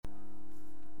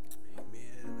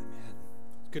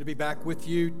Good to be back with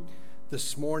you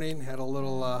this morning. Had a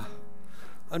little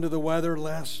under the weather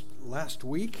last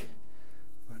week,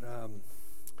 but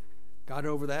got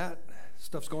over that.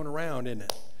 Stuff's going around, isn't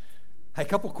it? Hey, a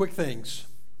couple quick things.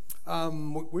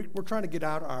 We're trying to get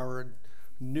out our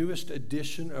newest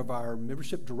edition of our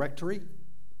membership directory.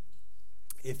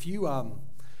 If you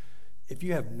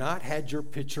have not had your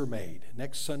picture made,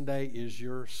 next Sunday is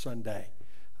your Sunday.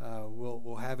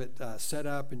 We'll have it set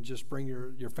up and just bring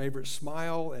your favorite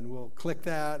smile, and we'll click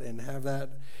that and have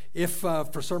that. If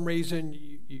for some reason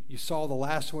you saw the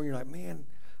last one, you're like, man,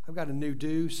 I've got a new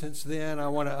do since then. I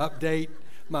want to update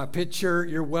my picture.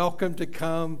 You're welcome to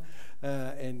come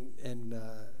and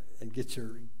get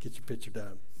your picture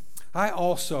done.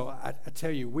 I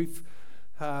tell you, we've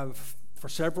for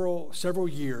several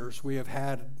years we have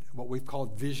had what we've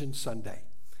called Vision Sunday.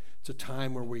 It's a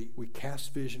time where we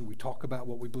cast vision. We talk about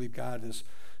what we believe God is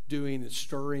doing and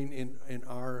stirring in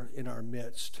our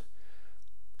midst.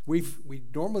 We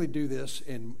normally do this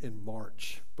in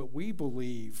March, but we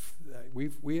believe that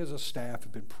we as a staff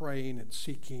have been praying and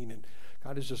seeking, and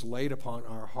God has just laid upon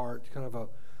our heart kind of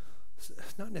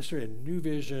not necessarily a new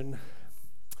vision,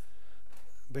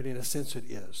 but in a sense it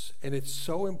is. And it's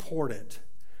so important.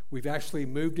 We've actually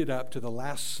moved it up to the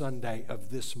last Sunday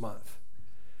of this month.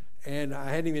 And I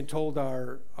hadn't even told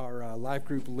our life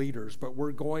group leaders, but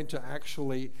we're going to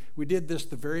we did this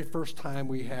the very first time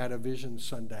we had a Vision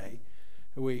Sunday.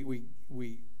 We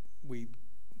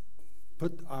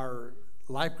put our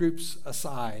life groups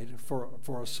aside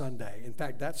for a Sunday. In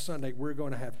fact, that Sunday we're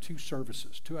going to have two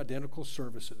identical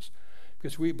services,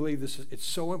 because we believe it's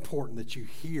so important that you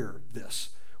hear this.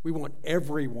 We want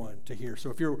everyone to hear. So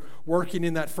if you're working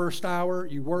in that first hour,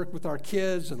 you work with our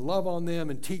kids and love on them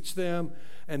and teach them,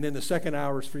 and then the second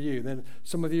hour is for you. Then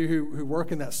some of you who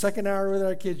work in that second hour with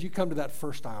our kids, you come to that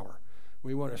first hour.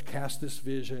 We want to cast this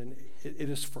vision. It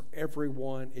is for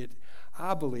everyone.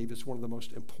 I believe it's one of the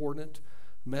most important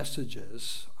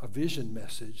messages, a vision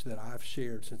message that I've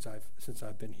shared since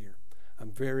I've been here. I'm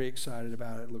very excited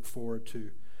about it. Look forward to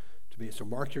being. So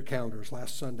mark your calendars.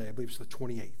 Last Sunday, I believe it's the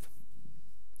 28th.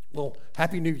 Well,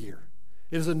 Happy New Year.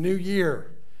 It is a new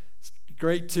year. It's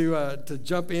great to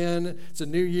jump in. It's a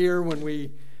new year when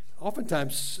we,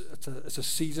 oftentimes, it's a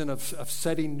season of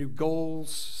setting new goals,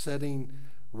 setting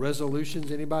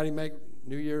resolutions. Anybody make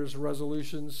New Year's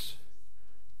resolutions?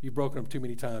 You've broken them too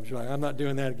many times. You're like, I'm not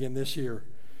doing that again this year.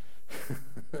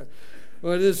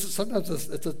 Well, it is. Sometimes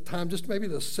it's a time just maybe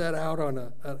to set out on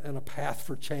a path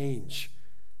for change.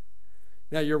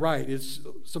 Now, you're right. It's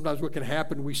sometimes what can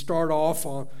happen. We start off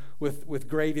with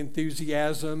great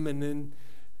enthusiasm, and then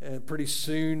pretty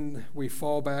soon we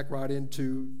fall back right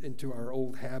into our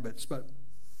old habits. But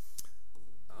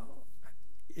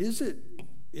is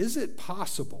it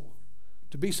possible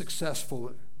to be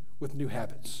successful with new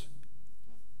habits?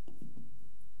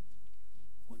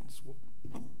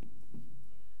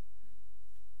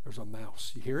 There's a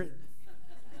mouse. You hear it?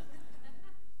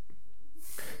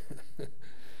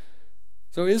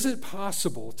 So is it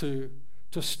possible to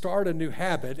start a new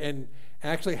habit and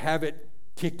actually have it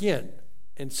kick in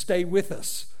and stay with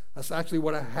us? That's actually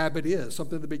what a habit is,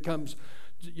 something that becomes,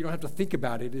 you don't have to think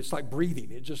about it. It's like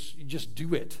breathing. You just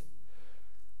do it.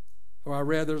 Or I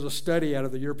read there's a study out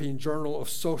of the European Journal of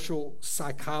Social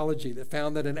Psychology that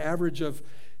found that in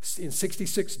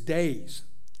 66 days,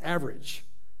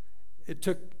 it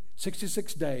took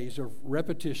 66 days of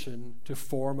repetition to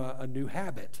form a new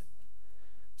habit.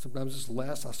 Sometimes it's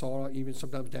less. I saw even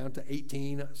sometimes down to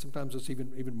 18. Sometimes it's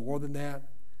even more than that.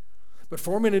 But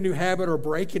forming a new habit or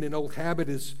breaking an old habit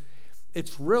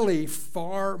it's really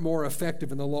far more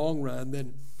effective in the long run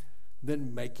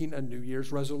than making a New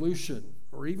Year's resolution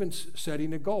or even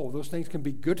setting a goal. Those things can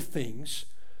be good things,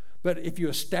 but if you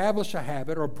establish a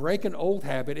habit or break an old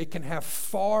habit, it can have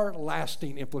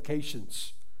far-lasting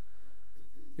implications.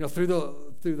 You know, through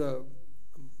the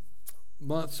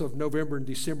months of November and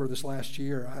December this last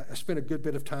year, I spent a good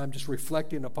bit of time just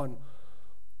reflecting upon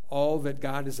all that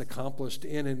God has accomplished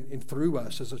in and through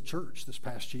us as a church this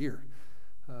past year.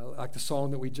 Like the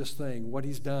song that we just sang, what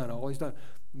he's done, all he's done.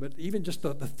 But even just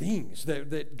the things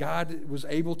that God was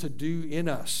able to do in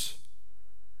us.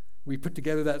 We put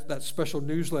together that special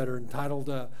newsletter entitled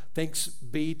Thanks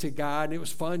Be to God, and it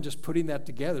was fun just putting that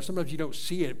together. Sometimes you don't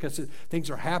see it because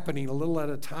things are happening a little at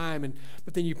a time,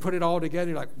 but then you put it all together,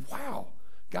 you're like, wow,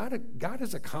 God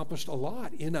has accomplished a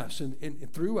lot in us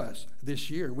and through us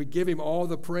this year. We give him all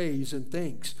the praise and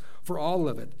thanks for all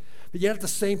of it. But yet at the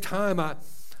same time,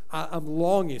 I'm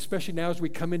longing, especially now as we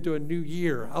come into a new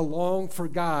year, I long for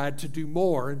God to do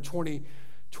more in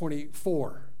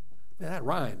 2024. Man, that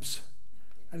rhymes.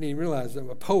 I didn't even realize I'm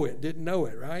a poet, didn't know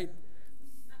it, right?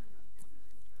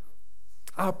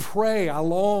 I pray, I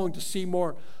long to see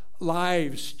more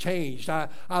lives changed. I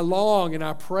long and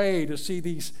I pray to see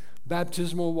these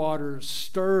baptismal waters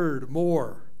stirred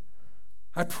more.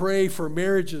 I pray for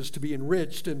marriages to be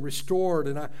enriched and restored,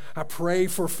 and I pray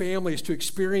for families to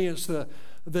experience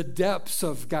the depths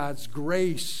of God's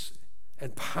grace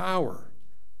and power,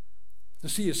 to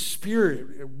see His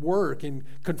Spirit at work in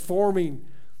conforming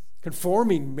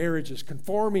marriages,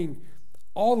 conforming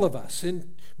all of us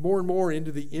in more and more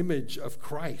into the image of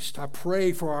Christ. I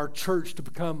pray for our church to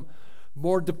become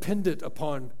more dependent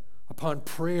upon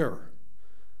prayer,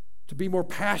 to be more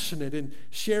passionate in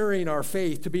sharing our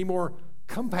faith, to be more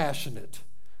compassionate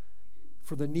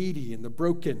for the needy and the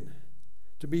broken,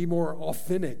 to be more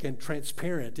authentic and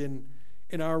transparent in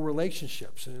our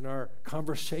relationships and in our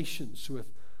conversations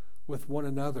with one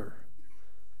another,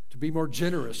 to be more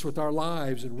generous with our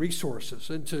lives and resources,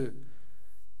 and to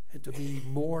be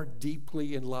more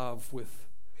deeply in love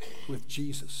with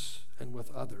Jesus and with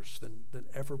others than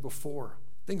ever before.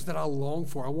 Things that I long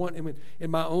for. I want Him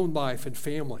in my own life and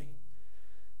family.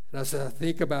 And as I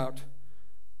think about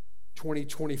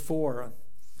 2024,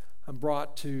 I'm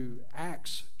brought to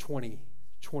Acts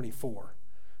 20:24.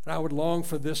 And I would long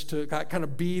for this to kind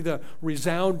of be the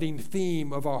resounding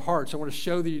theme of our hearts. I want to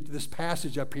show you this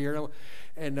passage up here.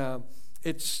 And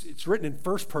it's written in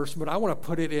first person, but I want to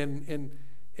put it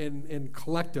in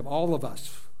collective, all of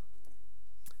us.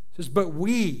 It says, "But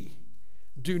we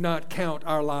do not count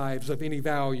our lives of any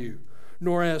value,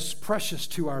 nor as precious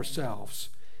to ourselves,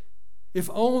 if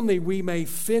only we may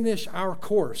finish our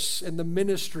course in the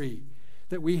ministry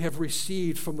that we have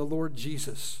received from the Lord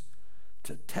Jesus,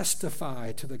 to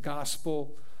testify to the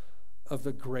gospel of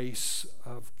the grace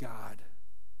of God."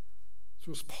 This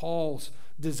was Paul's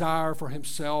desire for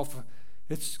himself.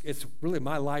 It's really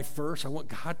my life verse. I want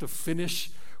God to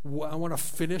finish. I want to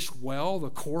finish well the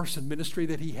course and ministry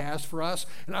that He has for us.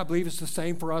 And I believe it's the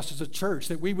same for us as a church,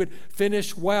 that we would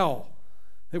finish well,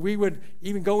 that we would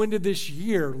even go into this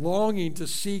year longing to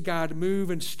see God move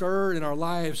and stir in our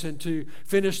lives and to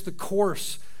finish the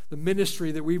course, the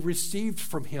ministry that we've received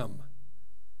from Him,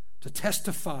 to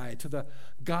testify to the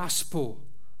gospel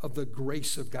of the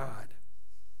grace of God.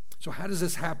 So how does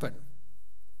this happen?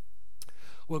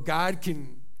 Well, God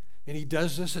can, and He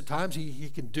does this at times. He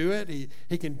can do it.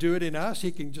 He can do it in us.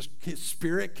 His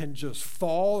Spirit can just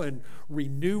fall and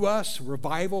renew us.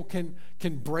 Revival can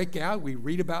break out. We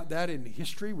read about that in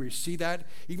history. We see that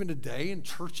even today in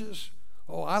churches.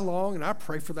 Oh, I long and I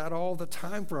pray for that all the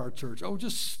time for our church. Oh,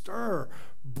 just stir,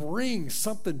 bring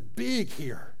something big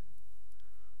here.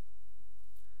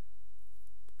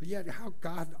 But yet, how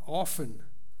God often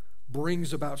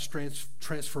brings about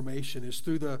transformation is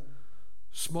through the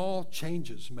small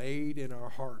changes made in our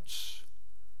hearts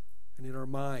and in our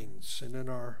minds and in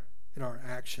our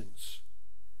actions.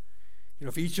 You know,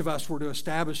 if each of us were to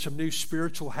establish some new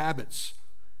spiritual habits,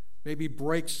 maybe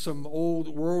break some old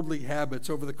worldly habits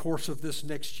over the course of this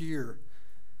next year,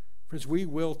 friends, we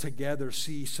will together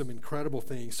see some incredible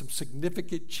things, some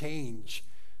significant change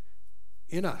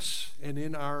in us and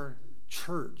in our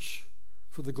church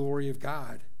for the glory of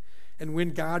God. And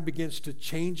when God begins to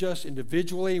change us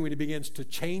individually, when He begins to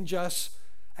change us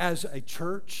as a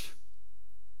church,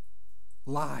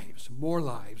 more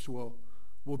lives will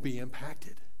be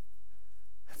impacted.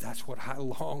 That's what I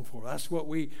long for. That's what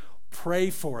we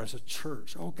pray for as a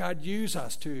church. Oh, God, use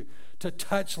us to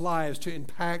touch lives, to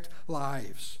impact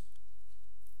lives.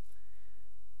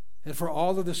 And for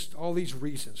all these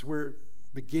reasons, we're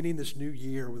beginning this new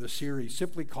year with a series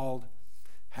simply called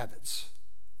Habits.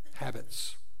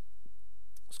 Habits.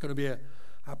 It's going to be, I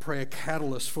pray, a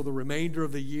catalyst for the remainder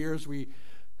of the year as we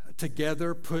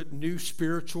together put new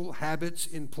spiritual habits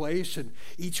in place. And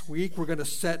each week we're going to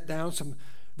set down some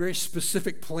very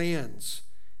specific plans,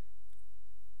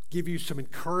 give you some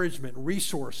encouragement,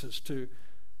 resources to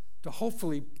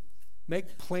hopefully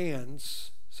make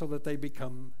plans so that they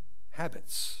become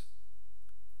habits.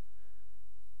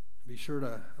 Be sure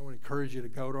I want to encourage you to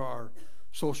go to our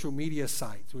social media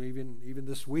sites. Even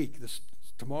this week,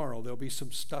 tomorrow, there'll be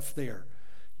some stuff there.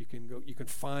 You can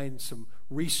find some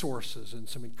resources and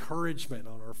some encouragement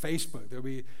on our Facebook. There'll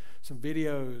be some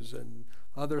videos and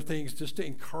other things just to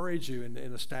encourage you in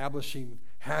establishing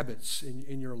habits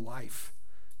in your life.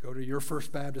 Go to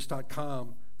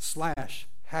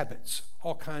yourfirstbaptist.com/habits.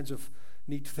 All kinds of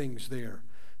neat things there.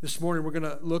 This morning we're going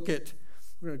to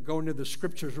go into the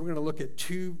scriptures. We're going to look at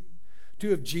two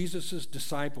of Jesus'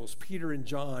 disciples, Peter and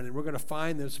John, and we're going to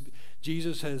find this.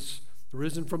 Jesus has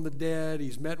risen from the dead.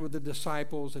 He's met with the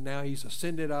disciples, and now He's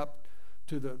ascended up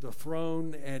to the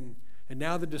throne, and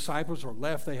now the disciples are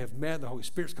left. They have met. The Holy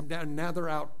Spirit's come down, and now they're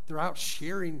out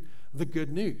sharing the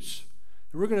good news.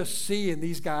 And we're going to see in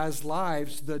these guys'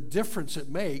 lives the difference it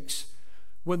makes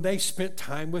when they spent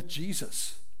time with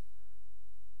Jesus.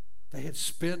 They had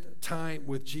spent time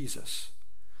with Jesus.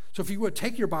 So if you would,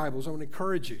 take your Bibles. I want to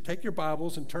encourage you. Take your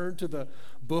Bibles and turn to the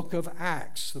book of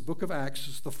Acts. The book of Acts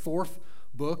is the fourth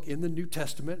book in the New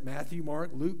Testament. Matthew,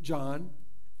 Mark, Luke, John,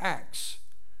 Acts.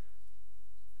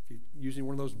 If you're using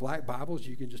one of those black Bibles,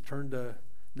 you can just turn to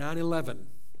 9:11.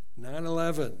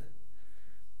 9:11.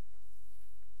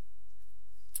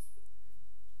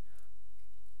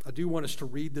 I do want us to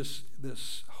read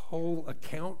this whole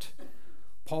account.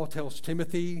 Paul tells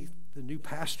Timothy, the new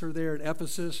pastor there in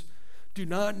Ephesus, do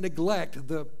not neglect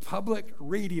the public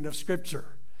reading of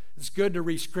Scripture. It's good to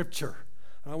read Scripture.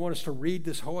 And I want us to read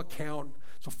this whole account.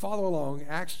 So follow along,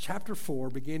 Acts chapter 4,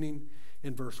 beginning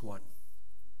in verse 1.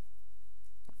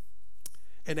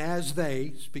 And as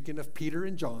they, speaking of Peter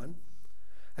and John,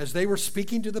 as they were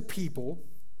speaking to the people,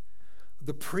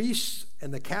 the priests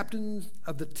and the captains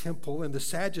of the temple and the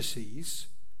Sadducees,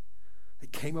 they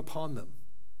came upon them.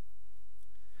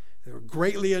 They were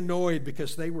greatly annoyed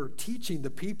because they were teaching the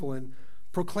people and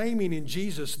proclaiming in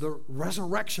Jesus the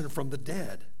resurrection from the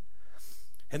dead.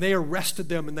 And they arrested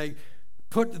them and they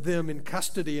put them in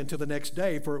custody until the next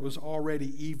day, for it was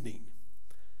already evening.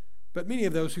 But many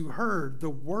of those who heard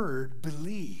the word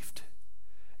believed.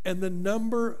 And the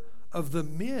number of the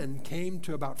men came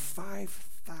to about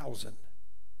 5,000.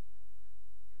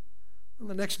 On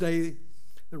the next day,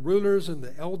 the rulers and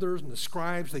the elders and the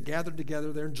scribes, they gathered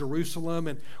together there in Jerusalem,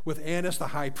 and with Annas the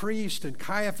high priest and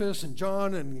Caiaphas and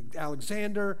John and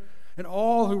Alexander and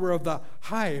all who were of the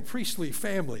high priestly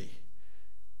family.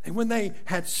 And when they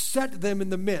had set them in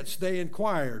the midst, they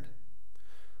inquired,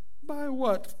 by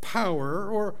what power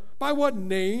or by what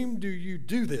name do you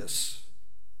do this?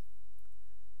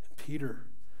 And Peter,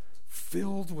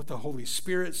 filled with the Holy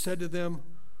Spirit, said to them,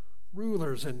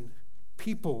 rulers and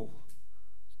people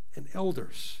and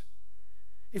elders,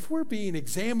 if we're being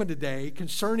examined today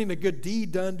concerning a good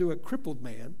deed done to a crippled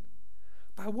man,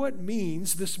 by what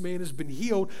means this man has been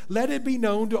healed, let it be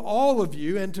known to all of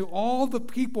you and to all the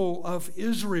people of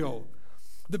Israel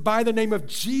that by the name of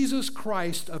Jesus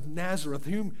Christ of Nazareth,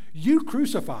 whom you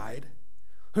crucified,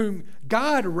 whom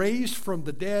God raised from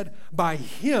the dead, by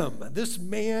him this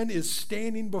man is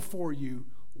standing before you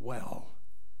well.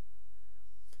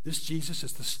 This Jesus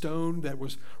is the stone that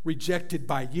was rejected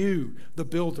by you, the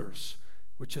builders,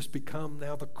 which has become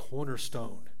now the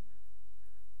cornerstone.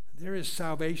 There is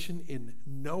salvation in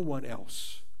no one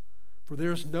else, for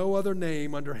there is no other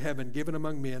name under heaven given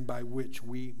among men by which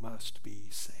we must be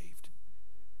saved.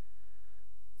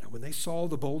 Now, when they saw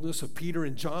the boldness of Peter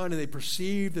and John, and they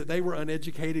perceived that they were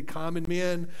uneducated common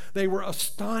men, they were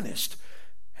astonished,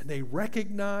 and they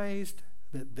recognized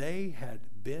that they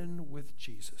had been with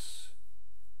Jesus.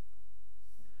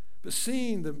 But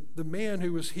seeing the man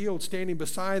who was healed standing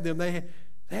beside them, they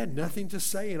had nothing to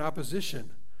say in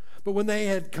opposition. But when they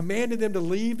had commanded them to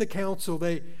leave the council,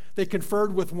 they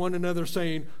conferred with one another,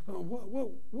 saying,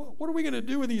 what are we going to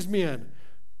do with these men?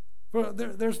 Well,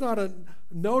 there's not a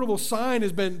notable sign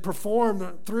has been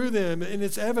performed through them, and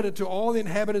it's evident to all the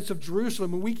inhabitants of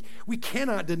Jerusalem, and we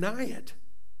cannot deny it.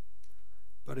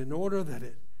 But in order that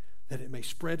it may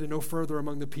spread to no further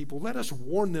among the people, let us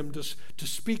warn them to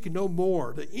speak no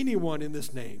more to anyone in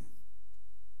this name.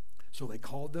 So they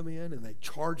called them in and they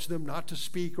charged them not to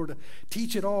speak or to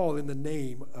teach at all in the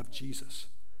name of Jesus.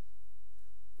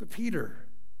 But Peter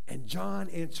and John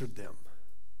answered them,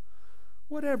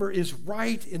 whatever is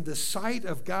right in the sight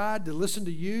of God to listen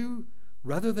to you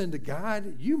rather than to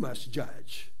God, you must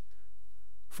judge.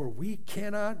 For we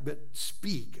cannot but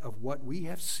speak of what we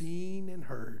have seen and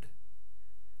heard.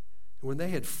 And when they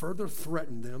had further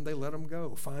threatened them, they let them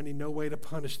go, finding no way to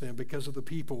punish them because of the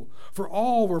people. For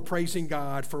all were praising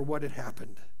God for what had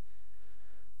happened.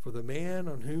 For the man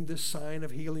on whom this sign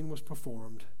of healing was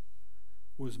performed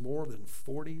was more than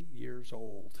 40 years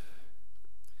old.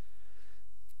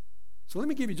 So let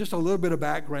me give you just a little bit of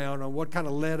background on what kind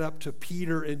of led up to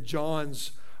Peter and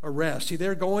John's arrest. See,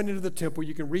 they're going into the temple.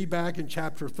 You can read back in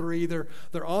chapter 3. They're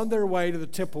on their way to the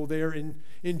temple there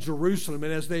in Jerusalem.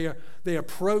 And as they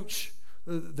approach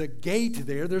the gate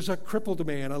there's a crippled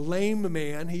man, a lame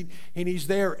man. He's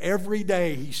there every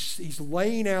day. He's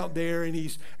laying out there and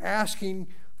he's asking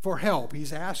for help.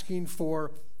 He's asking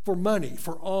for money,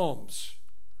 for alms.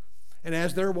 And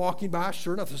as they're walking by,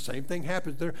 sure enough, the same thing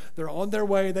happens. They're on their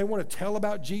way. They want to tell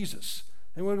about Jesus.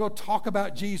 They want to go talk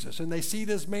about Jesus. And they see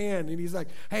this man, and he's like,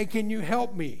 hey, can you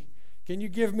help me? Can you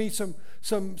give me some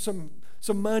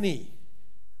money?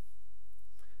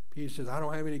 Peter says, I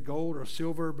don't have any gold or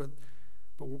silver, but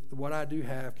what I do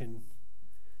have can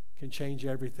change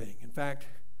everything. In fact,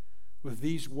 with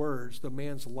these words, the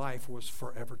man's life was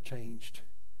forever changed.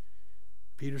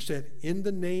 Peter said, "In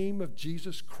the name of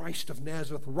Jesus Christ of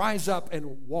Nazareth, rise up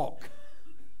and walk."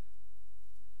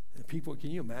 And people, can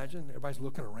you imagine? Everybody's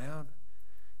looking around.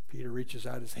 Peter reaches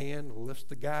out his hand, lifts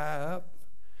the guy up,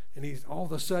 and he's all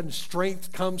of a sudden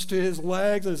strength comes to his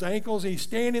legs and his ankles. And he's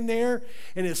standing there,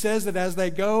 and it says that as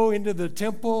they go into the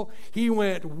temple, he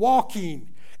went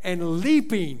walking and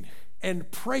leaping and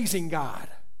praising God.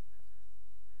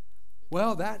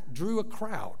 Well, that drew a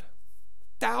crowd.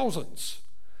 Thousands.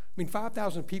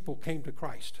 5,000 people came to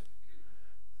Christ.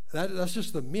 That's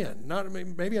just the men.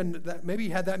 Maybe he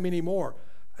had that many more.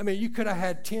 You could have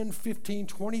had 10, 15,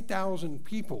 20,000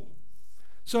 people.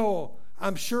 So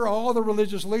I'm sure all the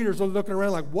religious leaders are looking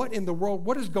around like, what in the world?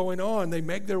 What is going on? They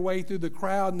make their way through the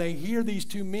crowd, and they hear these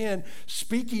two men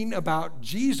speaking about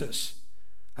Jesus.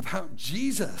 About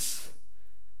Jesus.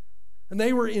 And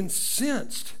they were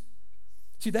incensed.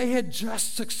 See, they had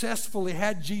just successfully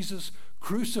had Jesus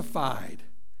crucified.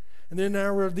 And then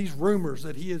there were these rumors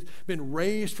that he has been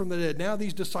raised from the dead. Now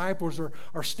these disciples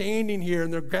are standing here,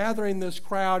 and they're gathering this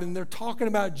crowd, and they're talking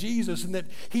about Jesus and that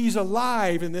he's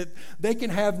alive and that they can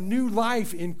have new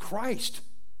life in Christ.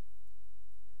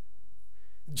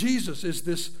 Jesus is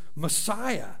this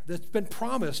Messiah that's been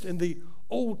promised in the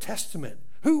Old Testament.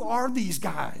 Who are these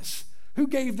guys? Who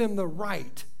gave them the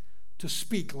right to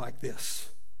speak like this?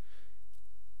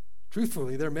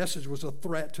 Truthfully, their message was a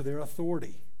threat to their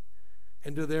authority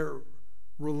and to their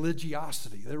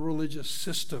religiosity, their religious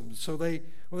system. So they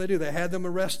had them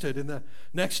arrested. And the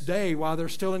next day, while they're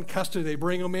still in custody, they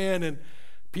bring them in. And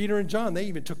Peter and John, they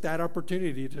even took that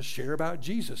opportunity to share about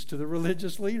Jesus to the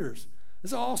religious leaders.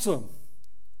 It's awesome.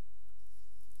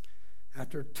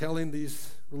 After telling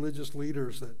these religious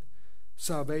leaders that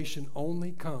salvation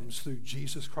only comes through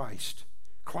Jesus Christ,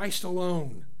 Christ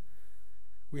alone,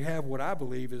 we have what I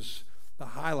believe is the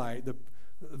highlight,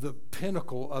 the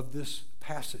pinnacle of this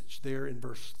passage there in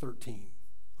verse 13.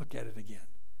 Look at it again.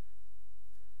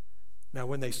 Now,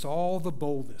 when they saw the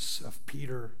boldness of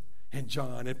Peter and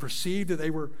John and perceived that they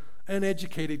were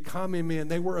uneducated, common men,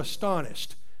 they were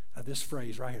astonished. Now, this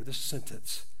phrase right here, this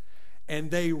sentence.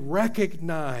 And they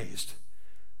recognized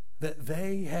that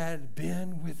they had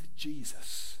been with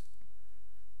Jesus.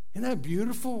 Isn't that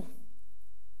beautiful?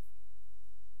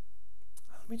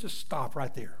 Let me just stop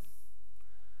right there.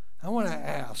 I want to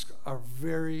ask a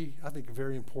very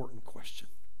important question.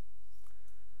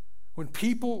 When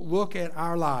people look at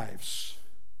our lives,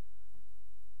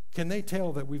 can they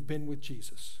tell that we've been with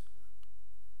Jesus?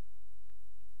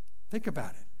 Think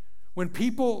about it. When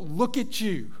people look at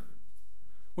you,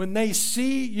 when they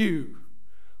see you,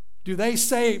 do they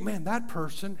say, man, that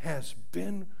person has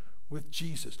been with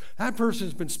Jesus? That person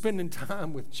has been spending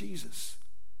time with Jesus.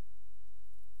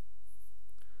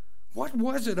 What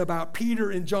was it about Peter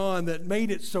and John that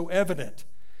made it so evident?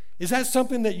 Is that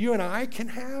something that you and I can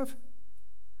have?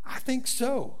 I think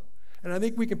so. And I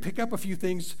think we can pick up a few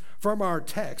things from our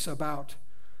text about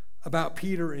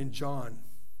Peter and John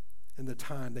and the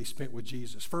time they spent with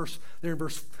Jesus. First, there in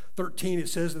verse 13, it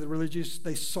says that the religious,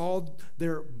 they saw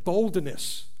their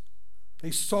boldness.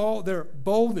 They saw their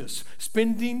boldness.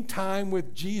 Spending time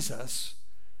with Jesus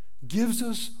gives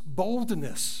us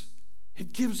boldness.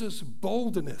 It gives us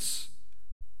boldness.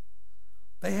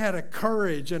 They had a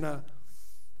courage and an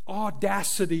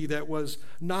audacity that was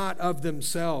not of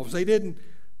themselves.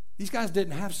 These guys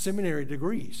didn't have seminary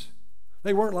degrees.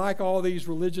 They weren't like all these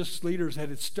religious leaders that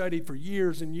had studied for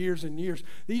years and years and years.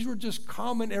 These were just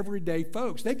common everyday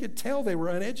folks. They could tell they were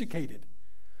uneducated,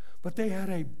 but they had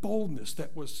a boldness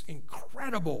that was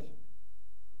incredible.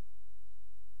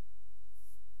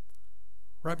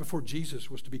 Right before Jesus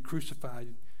was to be crucified,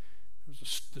 there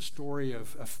was the story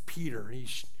of Peter.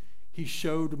 He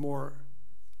showed more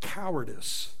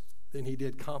cowardice than he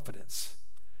did confidence.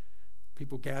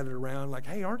 People gathered around like,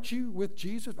 hey, aren't you with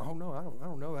Jesus? Oh, no, I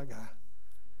don't know that guy.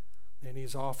 And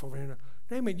he's off over here.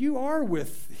 Hey, man, you are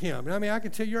with him. I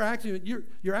can tell your accent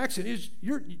is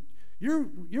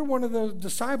you're one of the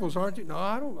disciples, aren't you? No,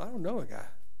 I don't know a guy.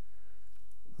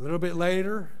 A little bit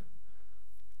later,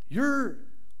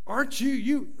 aren't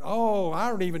you? Oh, I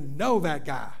don't even know that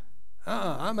guy.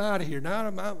 I'm out of here. Now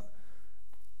I'm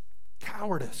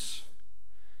cowardice.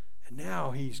 And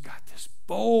now he's got this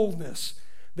boldness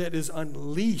that is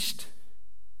unleashed.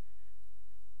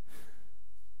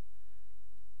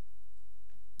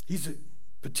 He's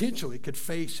potentially could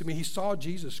face, he saw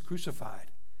Jesus crucified.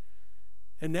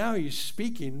 And now he's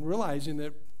speaking, realizing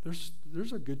that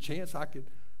there's a good chance I could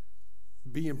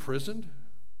be imprisoned.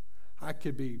 I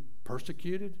could be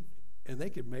persecuted. And they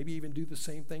could maybe even do the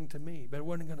same thing to me. But it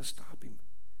wasn't going to stop him.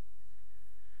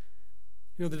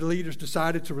 The leaders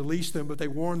decided to release them, but they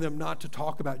warned them not to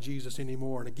talk about Jesus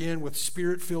anymore. And again, with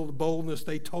spirit-filled boldness,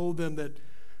 they told them that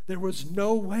there was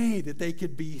no way that they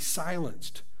could be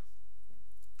silenced.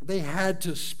 They had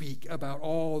to speak about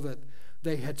all that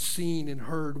they had seen and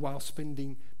heard while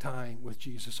spending time with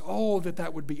Jesus. Oh,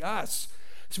 that would be us.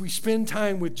 As we spend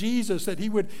time with Jesus, that he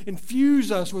would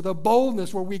infuse us with a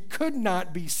boldness where we could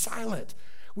not be silent.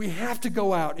 We have to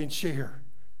go out and share.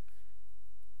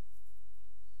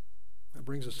 That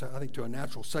brings us, I think, to a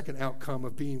natural second outcome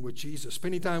of being with Jesus.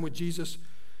 Spending time with Jesus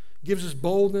gives us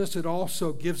boldness. It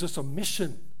also gives us a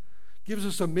mission. Gives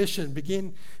us a mission.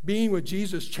 Being with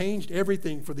Jesus changed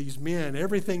everything for these men.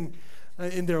 Everything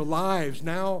in their lives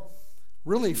now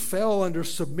really fell under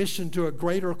submission to a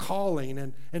greater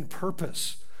calling and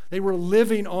purpose. They were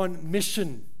living on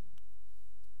mission.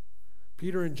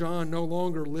 Peter and John no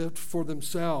longer lived for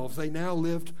themselves. They now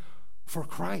lived for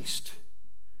Christ.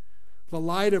 The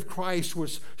light of Christ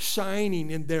was shining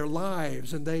in their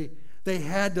lives, and they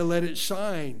had to let it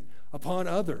shine upon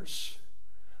others.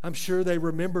 I'm sure they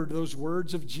remembered those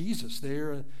words of Jesus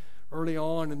there early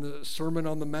on in the Sermon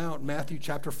on the Mount, Matthew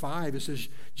chapter 5. It says,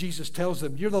 Jesus tells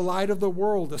them, "You're the light of the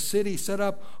world, a city set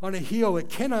up on a hill. It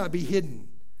cannot be hidden.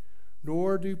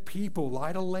 Nor do people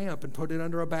light a lamp and put it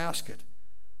under a basket,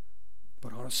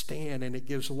 but on a stand, and it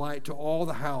gives light to all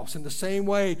the house. In the same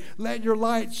way, let your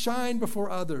light shine before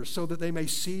others, so that they may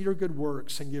see your good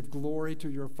works and give glory to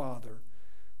your Father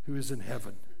who is in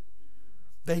heaven."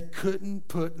 They couldn't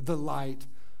put the light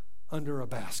under a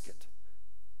basket.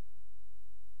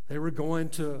 They were going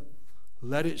to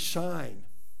let it shine.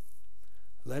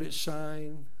 Let it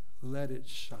shine. Let it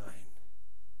shine.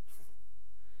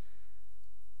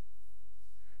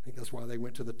 I think that's why they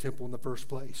went to the temple in the first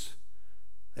place.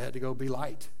 They had to go be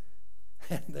light.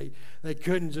 And they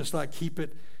couldn't just like keep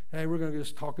it, hey, we're going to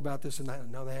just talk about this and that.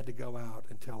 No, they had to go out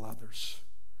and tell others.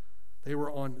 They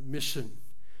were on mission.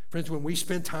 Friends, when we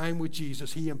spend time with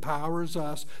Jesus, he empowers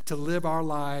us to live our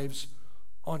lives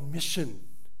on mission.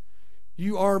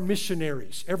 You are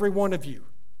missionaries, every one of you.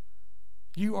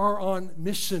 You are on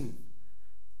mission.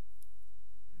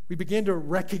 We begin to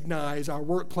recognize our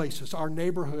workplaces, our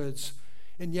neighborhoods,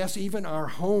 and yes, even our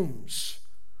homes.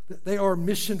 They are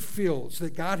mission fields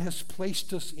that God has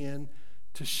placed us in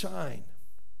to shine.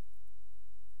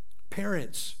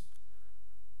 Parents,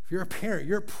 if you're a parent,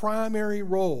 your primary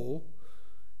role,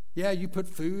 you put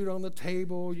food on the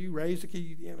table, you raise the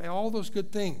kid, all those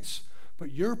good things.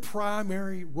 But your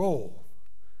primary role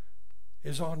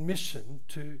is on mission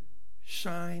to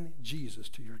shine Jesus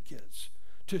to your kids,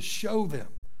 to show them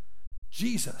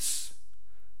Jesus.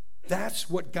 That's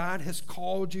what God has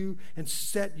called you and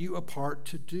set you apart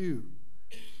to do.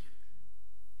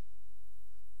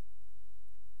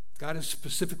 God has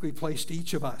specifically placed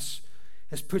each of us,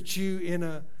 has put you in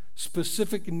a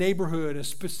specific neighborhood, a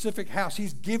specific house.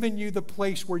 He's given you the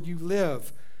place where you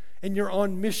live, and you're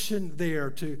on mission there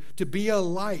to be a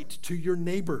light to your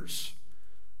neighbors.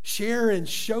 Share and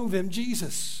show them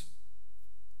Jesus.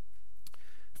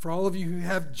 For all of you who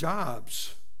have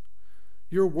jobs,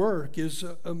 your work is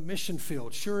a mission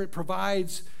field. Sure, it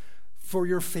provides for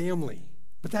your family,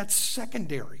 but that's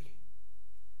secondary.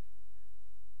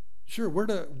 Sure, we're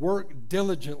to work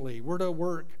diligently. We're to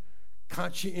work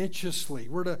conscientiously.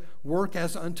 We're to work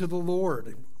as unto the Lord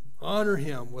and honor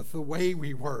him with the way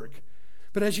we work.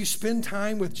 But as you spend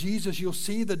time with Jesus, you'll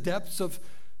see the depths of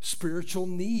spiritual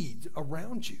need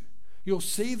around you. You'll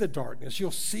see the darkness.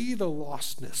 You'll see the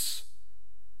lostness.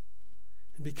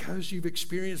 And because you've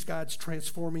experienced God's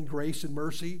transforming grace and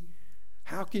mercy,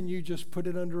 how can you just put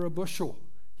it under a bushel?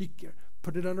 You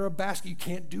put it under a basket. You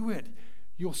can't do it.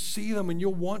 You'll see them and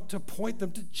you'll want to point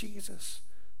them to Jesus,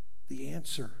 the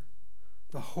answer,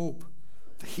 the hope,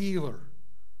 the healer.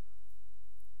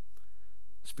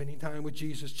 Spending time with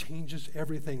Jesus changes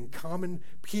everything. Common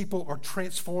people are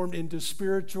transformed into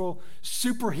spiritual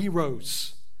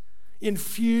superheroes,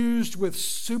 infused with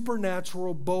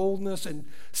supernatural boldness and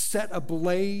set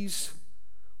ablaze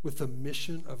with the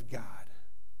mission of God.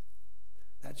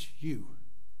 That's you,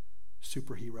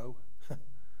 superhero.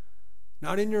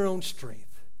 Not in your own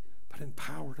strength, but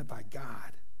empowered by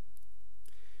God.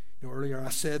 Earlier I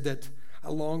said that I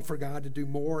long for God to do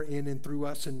more in and through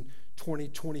us in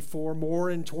 2024, more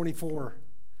in 24.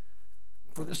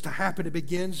 For this to happen, it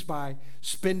begins by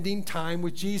spending time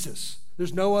with Jesus.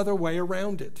 There's no other way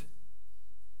around it.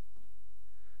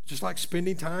 Just like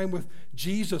spending time with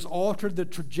Jesus altered the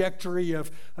trajectory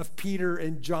of Peter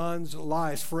and John's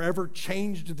lives, forever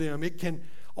changed them. It can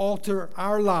alter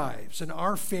our lives and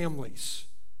our families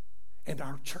and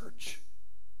our church.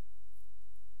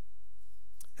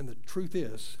 And the truth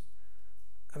is,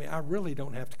 I mean, I really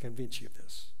don't have to convince you of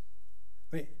this.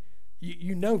 I mean,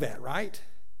 you know that, right?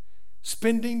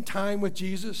 Spending time with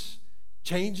Jesus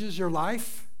changes your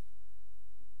life.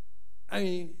 I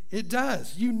mean, it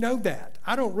does. You know that.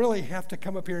 I don't really have to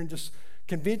come up here and just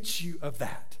convince you of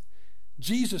that.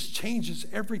 Jesus changes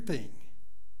everything.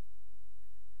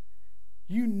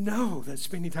 You know that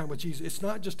spending time with Jesus, it's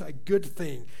not just a good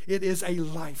thing. It is a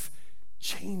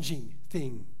life-changing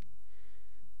thing.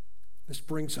 This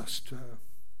brings us to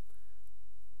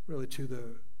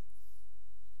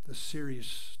the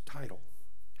series title,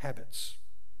 Habits.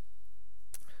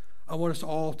 I want us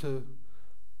all to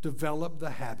develop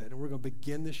the habit, and we're going to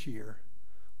begin this year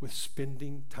with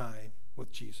spending time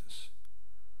with Jesus.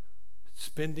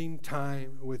 Spending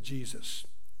time with Jesus.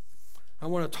 I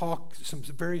want to talk some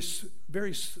very,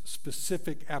 very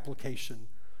specific application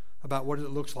about what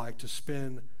it looks like to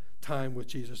spend time with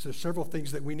Jesus. There's several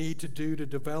things that we need to do to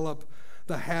develop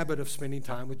the habit of spending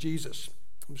time with Jesus.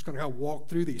 I'm just going to walk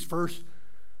through these. First,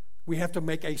 we have to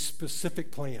make a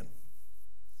specific plan.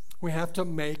 We have to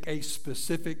make a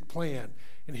specific plan.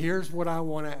 And here's what I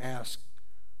want to ask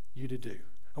you to do.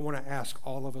 I want to ask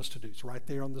all of us to do. It's right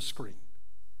there on the screen.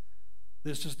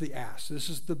 This is the ask. This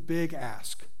is the big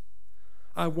ask.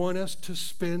 I want us to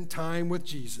spend time with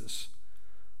Jesus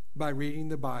by reading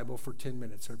the Bible for 10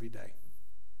 minutes every day.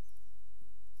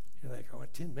 You're like, oh,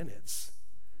 10 minutes?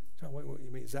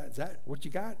 Is that what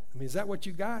you got? I mean, is that what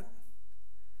you got?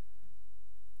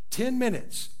 10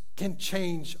 minutes can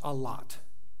change a lot.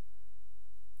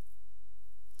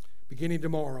 Beginning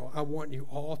tomorrow, I want you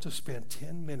all to spend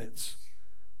 10 minutes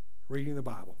reading the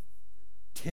Bible.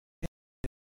 10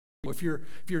 minutes.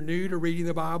 If you're new to reading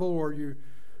the Bible, or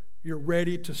you're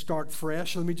ready to start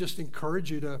fresh, let me just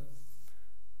encourage you to,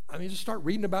 just start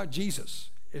reading about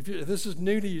Jesus. If this is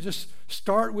new to you, just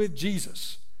start with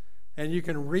Jesus. And you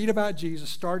can read about Jesus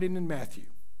starting in Matthew,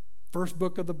 first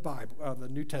book of the Bible, of the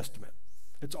New Testament.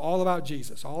 It's all about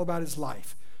Jesus, all about his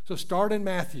life. So start in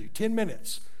Matthew, 10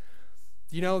 minutes.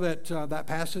 You know that that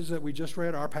passage that we just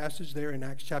read, our passage there in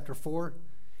Acts chapter 4,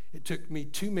 it took me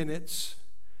 2 minutes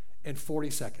and 40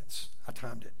 seconds. I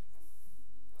timed it.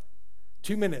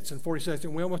 2 minutes and 40 seconds,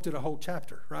 and we almost did a whole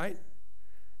chapter, right?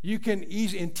 You can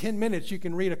in 10 minutes, you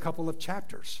can read a couple of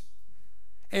chapters.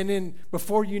 And then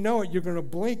before you know it, you're going to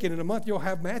blink, and in a month you'll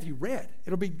have Matthew read.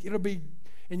 It'll be,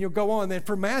 and you'll go on. Then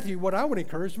for Matthew, what I would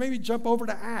encourage, maybe jump over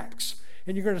to Acts.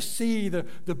 And you're going to see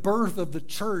the birth of the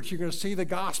church. You're going to see the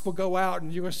gospel go out,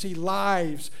 and you're going to see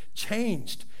lives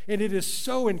changed. And it is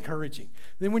so encouraging.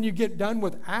 Then when you get done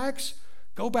with Acts,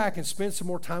 go back and spend some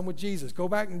more time with Jesus. Go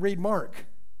back and read Mark.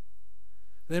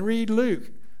 Then read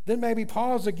Luke. Then maybe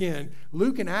pause again.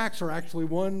 Luke and Acts are actually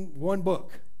one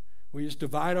book. We just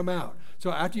divide them out.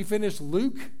 So after you finish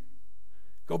Luke,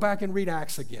 go back and read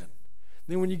Acts again.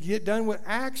 Then when you get done with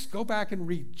Acts, go back and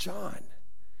read John.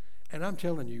 And I'm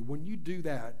telling you, when you do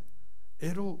that,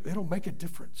 it'll make a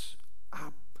difference.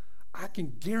 I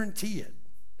can guarantee it.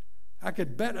 I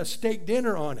could bet a steak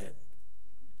dinner on it.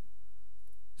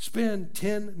 Spend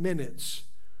 10 minutes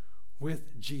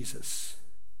with Jesus.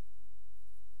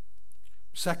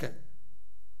 Second,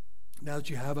 now that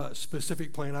you have a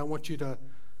specific plan, I want you to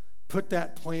put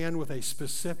that plan with a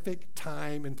specific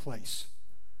time and place.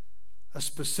 A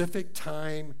specific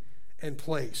time and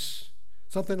place.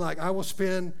 Something like, I will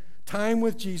spend time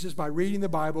with Jesus by reading the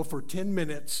Bible for 10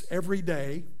 minutes every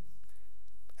day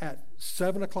at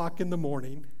 7 o'clock in the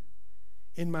morning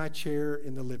in my chair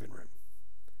in the living room.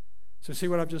 So see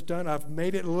what I've just done? I've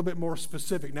made it a little bit more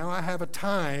specific. Now I have a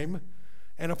time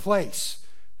and a place.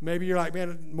 Maybe you're like,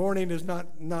 man, morning is not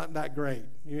that great.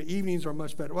 Evenings are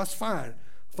much better. Well, that's fine.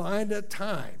 Find a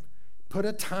time. Put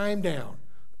a time down.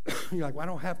 You're like, well, I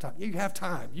don't have time. You have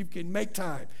time. You can make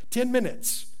time. 10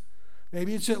 minutes.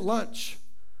 Maybe it's at lunch.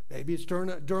 Maybe it's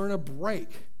during a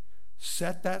break.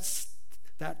 Set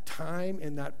that time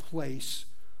and that place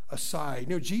aside.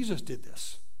 You know, Jesus did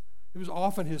this. It was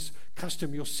often his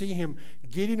custom. You'll see him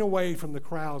getting away from the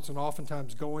crowds and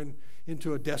oftentimes going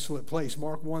into a desolate place.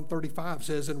 Mark 1:35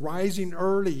 says, and rising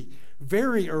early,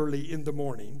 very early in the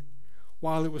morning,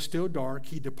 while it was still dark,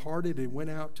 he departed and went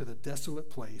out to the desolate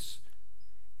place,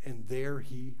 and there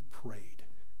he prayed.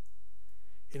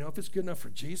 You know, if it's good enough for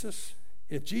Jesus,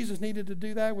 if Jesus needed to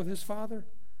do that with his Father,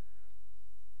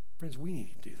 friends, we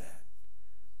need to do that.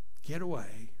 Get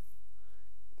away,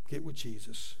 get with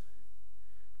Jesus,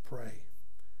 pray,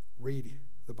 read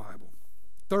the Bible.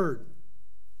 Third,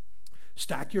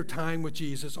 stack your time with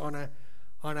Jesus on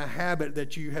a habit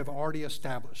that you have already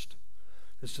established.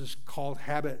 This is called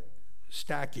habit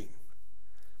stacking.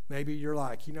 Maybe you're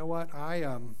like, you know what?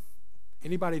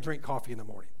 Anybody drink coffee in the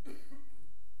morning?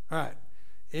 All right.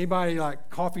 Anybody like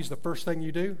coffee's the first thing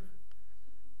you do?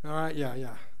 All right,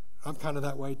 yeah. I'm kind of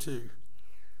that way too.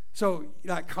 So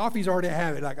like coffee's already a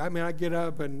habit. Like I get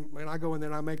up and when I go in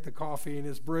there, I make the coffee and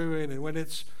it's brewing, and when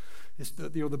it's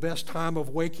the best time of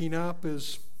waking up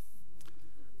is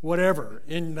whatever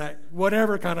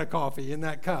kind of coffee in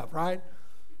that cup, right?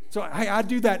 So hey, I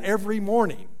do that every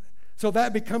morning. So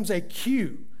that becomes a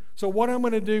cue. So what I'm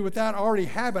going to do with that already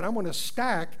habit, I'm going to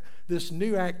stack this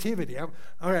new activity. All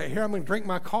right, here I'm going to drink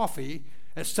my coffee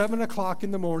at 7 o'clock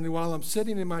in the morning while I'm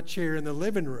sitting in my chair in the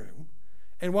living room.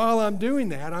 And while I'm doing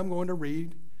that, I'm going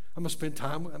to spend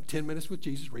time, 10 minutes with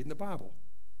Jesus reading the Bible.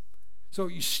 So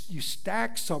you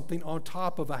stack something on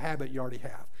top of a habit you already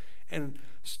have. And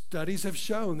studies have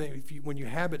shown that when you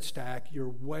habit stack, you're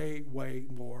way, way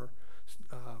more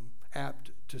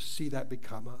apt to see that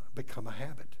become a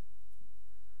habit.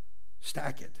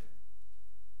 Stack it.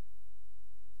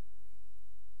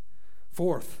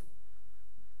 Fourth,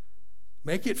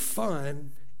 make it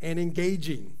fun and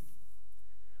engaging.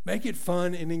 Make it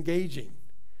fun and engaging.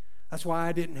 That's why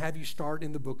I didn't have you start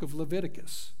in the book of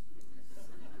Leviticus.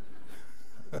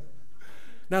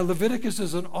 Now, Leviticus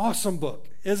is an awesome book.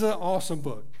 It's an awesome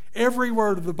book. Every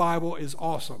word of the Bible is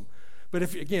awesome. But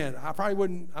I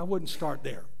wouldn't start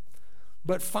there.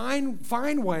 But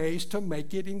find ways to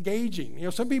make it engaging. You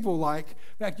know, some people in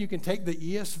fact, you can take the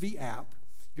ESV app,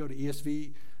 go to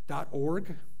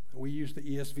esv.org. We use the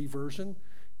ESV version.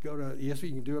 Go to ESV.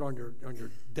 You can do it on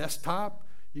your desktop.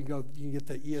 You can get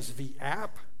the ESV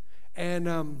app,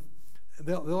 and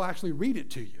they'll actually read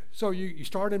it to you. So you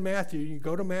start in Matthew, you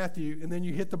go to Matthew, and then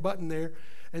you hit the button there,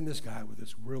 and this guy with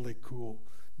this really cool,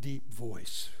 deep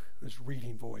voice, this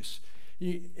reading voice,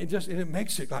 it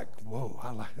makes it like, whoa,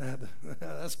 I like that.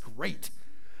 That's great.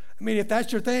 I mean, if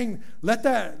that's your thing,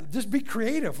 just be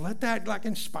creative. Let that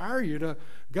inspire you to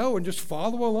go and just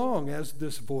follow along as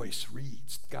this voice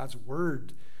reads God's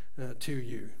word to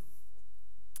you.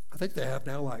 I think they have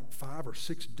now 5 or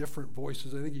 6 different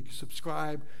voices. I think you can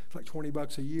subscribe. It's like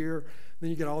 $20 a year. Then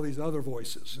you get all these other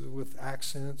voices with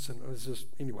accents, and it's just,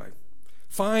 anyway.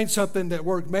 Find something that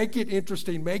works. Make it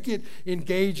interesting. Make it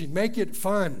engaging. Make it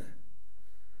fun.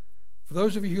 For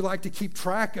those of you who like to keep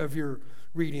track of your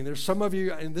reading, there's some of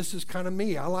you, and this is kind of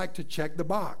me, I like to check the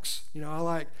box. You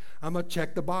know, I'm a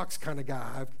check the box kind of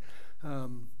guy.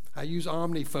 I use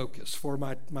OmniFocus for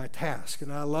my task,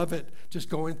 and I love it just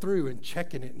going through and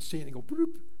checking it and seeing it go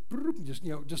bloop,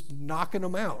 bloop, just knocking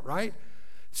them out, right?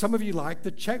 Some of you like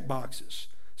the check boxes.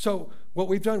 So what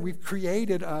we've done, we've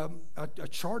created a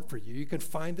chart for you. You can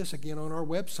find this again on our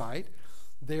website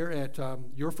there at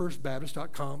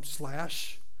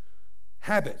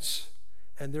yourfirstbaptist.com/habits.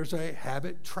 And there's a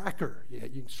habit tracker. You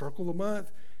can circle the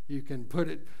month. You can put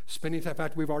it, spending time. In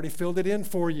fact, we've already filled it in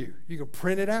for you. You can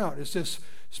print it out. It's just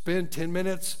spend 10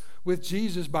 minutes with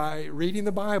Jesus by reading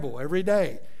the Bible every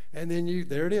day. And then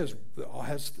there it is. It all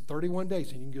has 31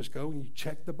 days. And you can just go and you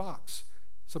check the box.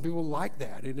 Some people like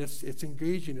that. And it's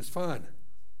engaging. It's fun.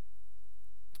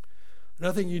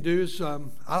 Another thing you do is I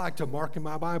like to mark in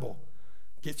my Bible.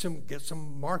 Get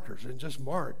some markers and just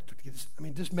mark.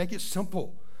 Just make it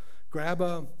simple. Grab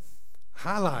a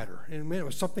highlighter, and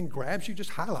when something grabs you,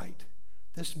 just highlight.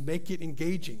 Just make it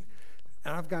engaging.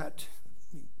 And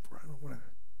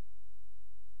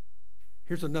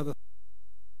here's another.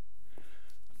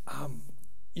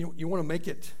 You want to make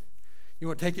it. You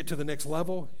want to take it to the next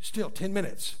level. Still 10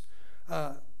 minutes.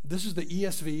 This is the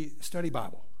ESV Study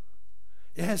Bible.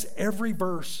 It has every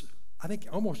verse. I think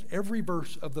almost every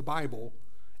verse of the Bible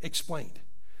explained.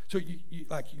 So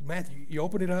Matthew, you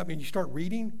open it up and you start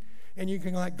reading. And you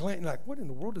can glance, what in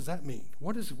the world does that mean?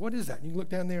 What is that? And you can look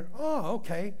down there. Oh,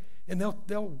 okay. And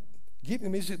they'll give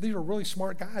them. These are really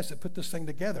smart guys that put this thing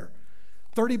together.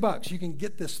 $30, you can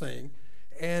get this thing,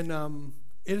 and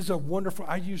it is a wonderful.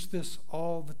 I use this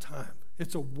all the time.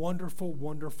 It's a wonderful,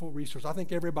 wonderful resource. I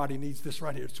think everybody needs this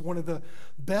right here. It's one of the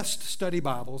best study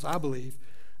Bibles, I believe,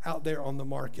 out there on the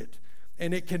market,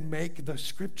 and it can make the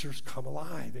scriptures come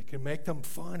alive. It can make them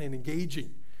fun and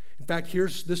engaging. In fact,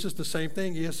 this is the same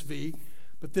thing, ESV,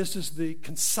 but this is the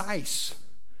concise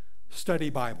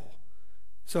study Bible.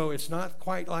 So it's not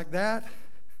quite like that.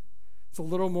 It's a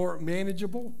little more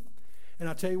manageable. And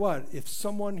I'll tell you what, if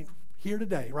someone here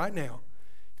today, right now,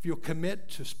 if you'll commit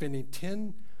to spending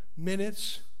 10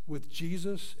 minutes with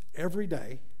Jesus every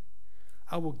day,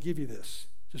 I will give you this.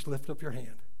 Just lift up your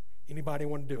hand. Anybody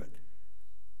want to do it?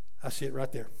 I see it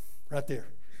right there. Right there.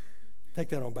 Take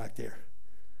that on back there.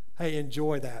 Hey,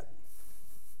 enjoy that.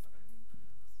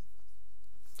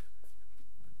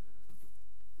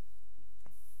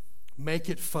 Make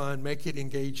it fun. Make it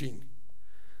engaging.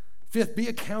 Fifth, be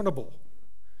accountable.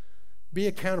 Be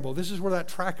accountable. This is where that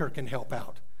tracker can help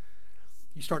out.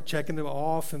 You start checking them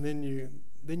off, and then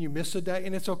you miss a day,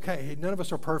 and it's okay. None of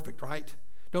us are perfect, right?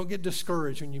 Don't get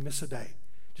discouraged when you miss a day.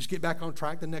 Just get back on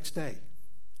track the next day.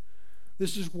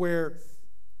 This is where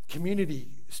community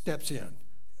steps in.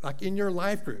 Like in your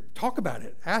life group, talk about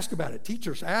it, ask about it.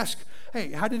 Teachers, ask,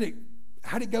 hey, how did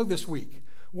it go this week?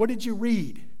 What did you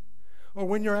read? Or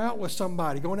when you're out with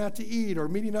somebody, going out to eat or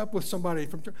meeting up with somebody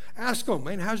from church, ask them,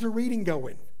 man, how's your reading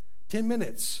going? 10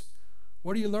 minutes.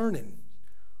 What are you learning?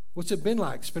 What's it been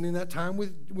like spending that time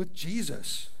with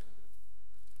Jesus?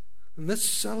 And let's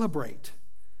celebrate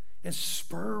and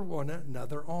spur one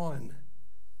another on.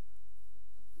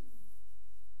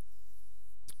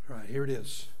 All right, here it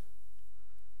is.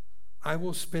 I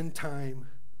will spend time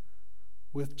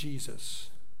with Jesus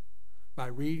by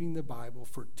reading the Bible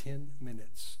for 10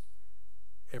 minutes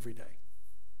every day.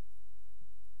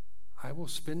 I will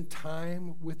spend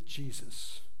time with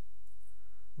Jesus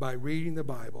by reading the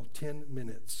Bible 10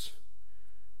 minutes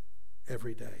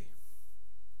every day.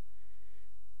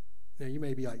 Now, you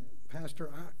may be like, Pastor,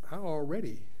 I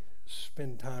already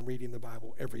spend time reading the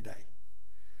Bible every day.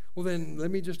 Well, then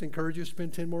let me just encourage you to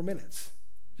spend 10 more minutes.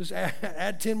 Just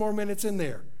add 10 more minutes in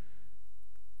there.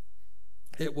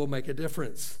 It will make a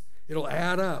difference. It'll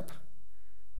add up.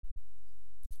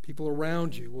 People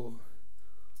around you will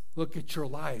look at your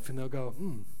life and they'll go,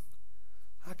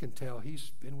 I can tell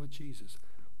he's been with Jesus.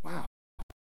 Wow,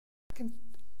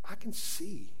 I can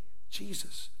see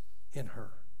Jesus in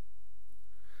her.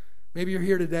 Maybe you're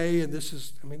here today and this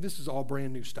is all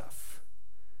brand new stuff.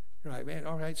 You're like, man,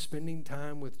 all right, spending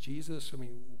time with Jesus.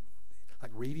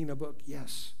 Like reading a book,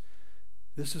 yes.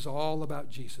 This is all about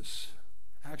Jesus.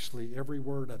 Actually, every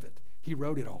word of it. He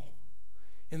wrote it all.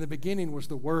 In the beginning was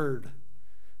the Word,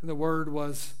 and the Word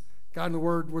was God, and the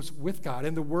Word was with God,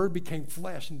 and the Word became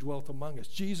flesh and dwelt among us.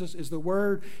 Jesus is the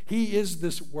Word. He is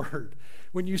this Word.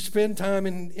 When you spend time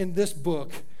in this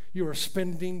book, you are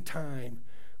spending time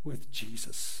with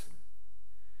Jesus.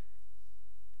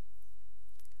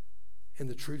 And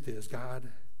the truth is, God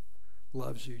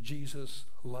loves you. Jesus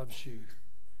loves you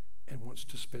and wants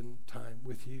to spend time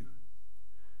with you.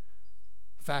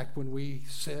 In fact, when we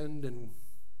sinned and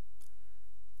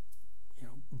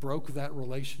broke that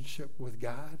relationship with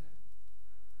God,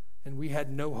 and we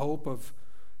had no hope of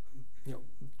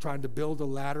trying to build a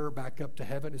ladder back up to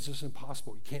heaven, it's just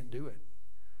impossible. You can't do it.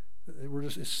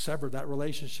 It's severed. That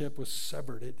relationship was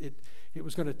severed. It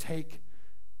was going to take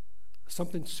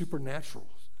something supernatural,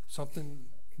 something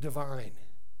divine.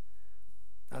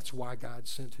 That's why God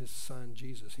sent his son,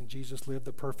 Jesus. And Jesus lived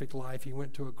the perfect life. He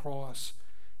went to a cross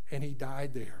and he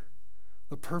died there.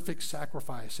 The perfect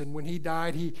sacrifice. And when he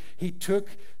died, he took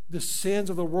the sins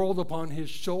of the world upon his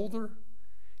shoulder.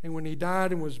 And when he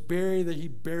died and was buried, he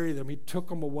buried them. He took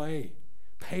them away,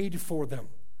 paid for them.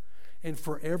 And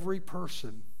for every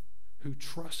person who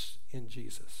trusts in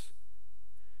Jesus,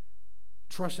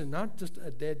 trust in not just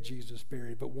a dead Jesus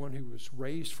buried, but one who was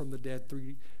raised from the dead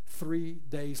three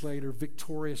days later,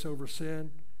 victorious over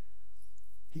sin,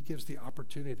 he gives the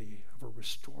opportunity of a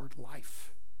restored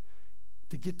life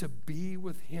to get to be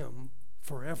with him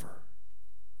forever.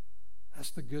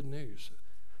 That's the good news.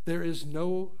 There is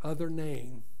no other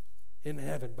name in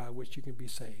heaven by which you can be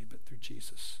saved but through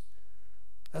Jesus.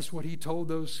 That's what he told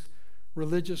those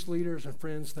religious leaders, and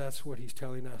friends, that's what he's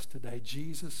telling us today.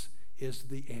 Jesus is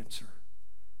the answer.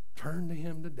 Turn to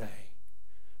him today.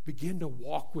 Begin to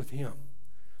walk with him.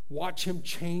 Watch him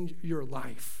change your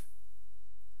life.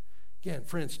 Again,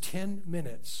 friends, 10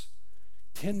 minutes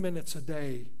a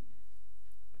day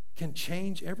can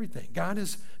change everything. God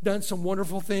has done some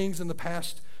wonderful things in the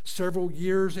past several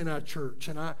years in our church,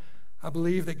 and I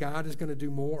believe that God is going to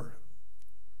do more.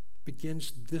 It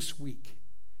begins this week.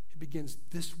 It begins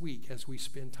this week as we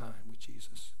spend time with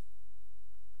Jesus.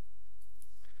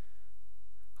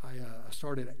 I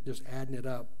started just adding it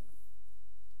up.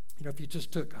 If you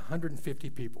just took 150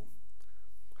 people,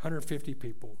 and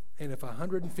if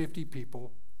 150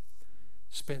 people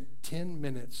spent 10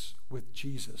 minutes with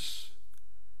Jesus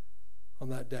on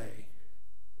that day,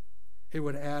 it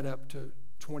would add up to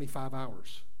 25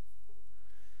 hours.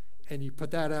 And you put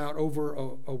that out over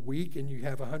a week, and you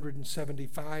have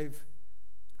 175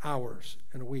 hours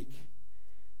in a week.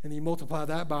 And you multiply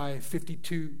that by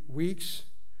 52 weeks,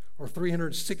 or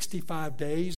 365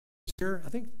 days a year. I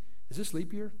think, is this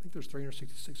leap year? I think there's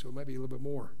 366, so it might be a little bit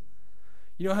more.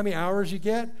 You know how many hours you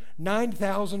get?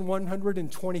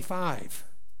 9,125.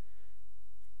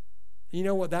 You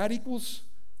know what that equals?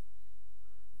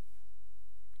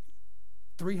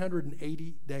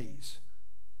 380 days.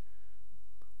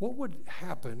 What would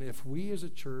happen if we as a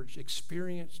church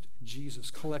experienced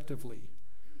Jesus collectively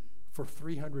for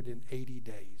 380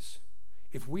 days,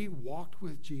 if we walked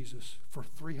with Jesus for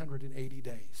 380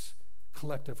 days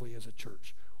collectively as a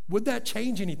church, would that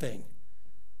change anything?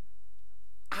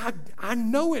 I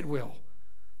know it will.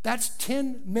 That's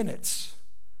 10 minutes.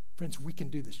 Friends, we can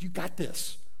do this. You got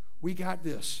this. We got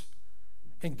this.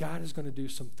 And God is going to do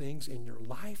some things in your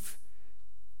life,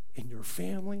 in your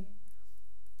family,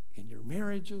 in your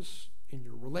marriages, in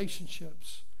your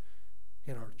relationships,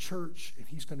 in our church, and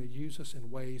he's going to use us in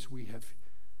ways we have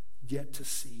yet to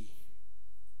see.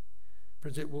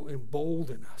 Friends, it will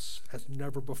embolden us as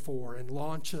never before and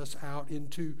launch us out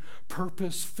into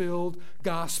purpose-filled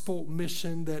gospel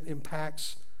mission that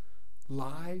impacts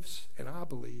lives, and I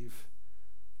believe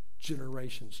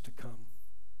generations to come.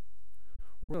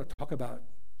 We're going to talk about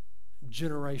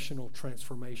generational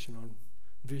transformation on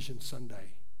Vision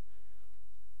Sunday,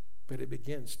 but it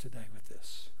begins today with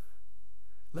this.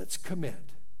 Let's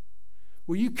commit.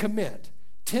 Will you commit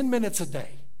 10 minutes a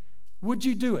day? Would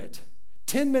you do it?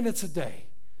 10 minutes a day,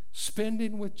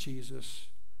 spending with Jesus,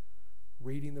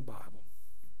 reading the Bible.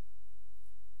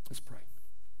 Let's pray.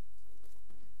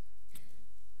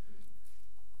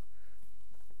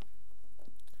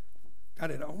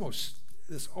 God,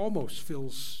 this almost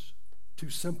feels too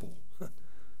simple.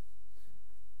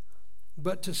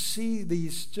 But to see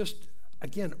these just,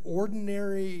 again,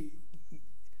 ordinary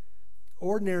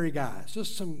guys,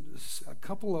 just a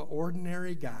couple of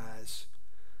ordinary guys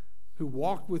who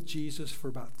walked with Jesus for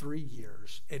about 3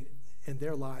 years, and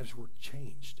their lives were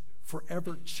changed,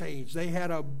 forever changed. They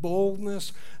had a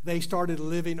boldness. They started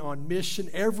living on mission.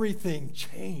 Everything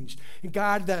changed. And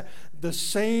God, the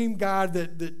same God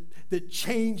that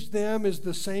changed them is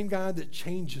the same God that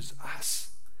changes us.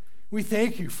 We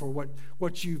thank you for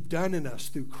what you've done in us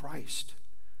through Christ.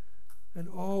 And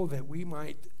that we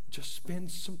might just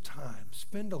spend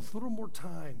a little more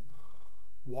time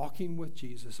walking with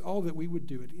Jesus. That we would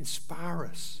do it. Inspire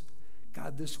us,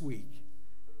 God, this week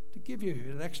to give you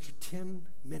an extra 10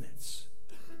 minutes.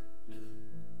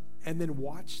 And then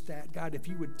watch that, God, if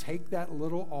you would take that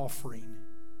little offering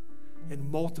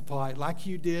and multiply it like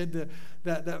you did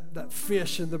that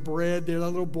fish and the bread there.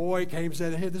 That little boy came and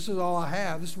said, hey, this is all I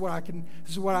have. This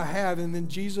is what I have. And then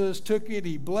Jesus took it,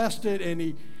 he blessed it,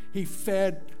 and he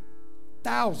fed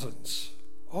thousands.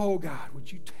 Oh, God,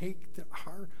 would you take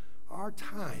our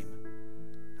time,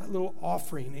 that little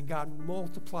offering, and God,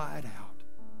 multiply it out.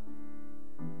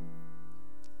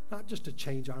 Not just to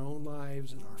change our own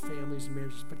lives and our families and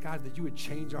marriages, but God, that you would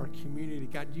change our community.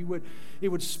 God, it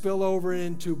would spill over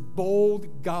into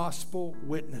bold gospel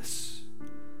witness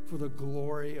for the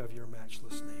glory of your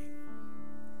matchless name.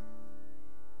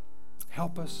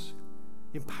 Help us,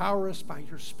 empower us by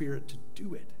your Spirit to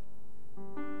do it.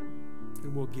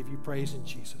 And we'll give you praise in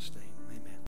Jesus' name.